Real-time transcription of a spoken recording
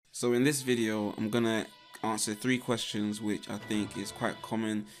So in this video, I'm gonna answer 3 questions which I think is quite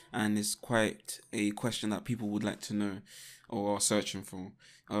common and is quite a question that people would like to know or are searching for.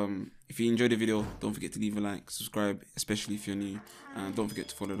 If you enjoyed the video, don't forget to leave a like, subscribe, especially if you're new, and don't forget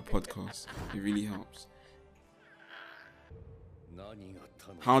to follow the podcast. It really helps.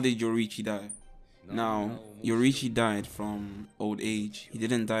 How did Yoriichi die? Now, Yoriichi died from old age. He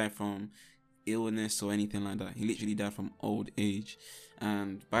didn't die from illness or anything like that. He literally died from old age.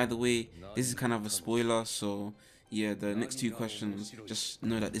 And by the way, this is kind of a spoiler, so yeah, the next 2 questions, just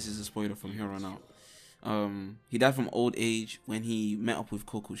know that this is a spoiler from here on out. He died from old age when he met up with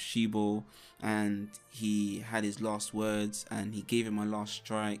Kokushibo and he had his last words and he gave him a last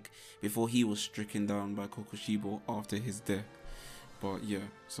strike before he was stricken down by Kokushibo after his death. But yeah,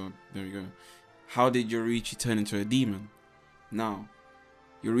 so there we go. How did Yoriichi turn into a demon? Now,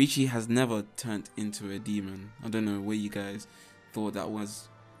 Yoriichi has never turned into a demon. I don't know where you guys thought that was,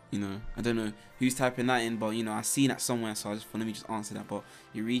 I don't know who's typing that in, but I seen that somewhere, so let me just answer that. But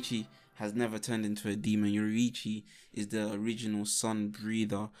Yoriichi has never turned into a demon. Yoriichi is the original sun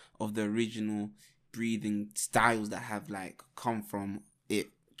breather of the original breathing styles that have come from it.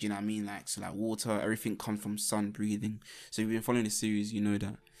 Do you know what I mean? So water, everything comes from sun breathing. So if you've been following the series, you know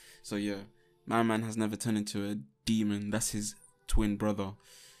that. So yeah, my man has never turned into a demon. That's his twin brother.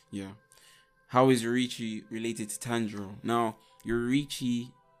 Yeah. How is Yoriichi related to Tanjiro? Now,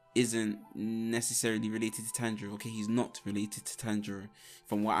 Yoriichi isn't necessarily related to Tanjiro. Okay, he's not related to Tanjiro,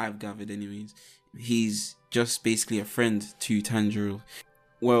 from what I've gathered anyways. He's just basically a friend to Tanjiro.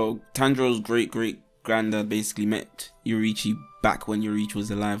 Well, Tanjiro's great-granddad basically met Yoriichi back when Yoriichi was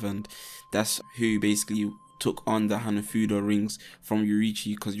alive, and that's who basically took on the Hanafuda rings from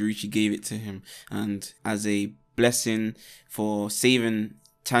Yoriichi, because Yoriichi gave it to him. And as a blessing for saving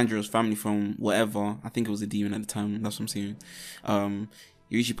Tanjiro's family from whatever, I think it was a demon at the time, that's what I'm saying,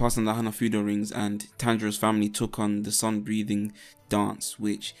 Yoriichi passed on the Hanafuda rings and Tanjiro's family took on the sun breathing dance,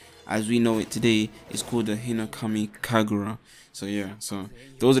 which as we know it today is called the Hinokami Kagura. So yeah, so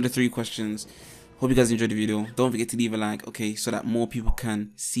those are the 3 questions. Hope you guys enjoyed the video. Don't forget to leave a like, okay, so that more people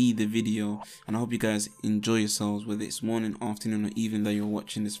can see the video. And I hope you guys enjoy yourselves, whether it's morning, afternoon, or even that you're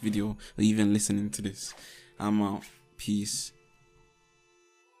watching this video or even listening to this. I'm out. Peace.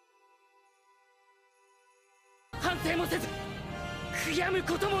 悔やむ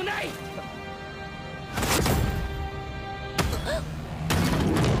こともない。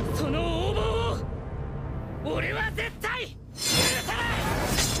その横暴を俺は絶対許さな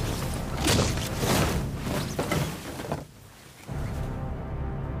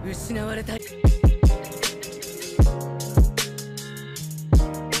い。失われたい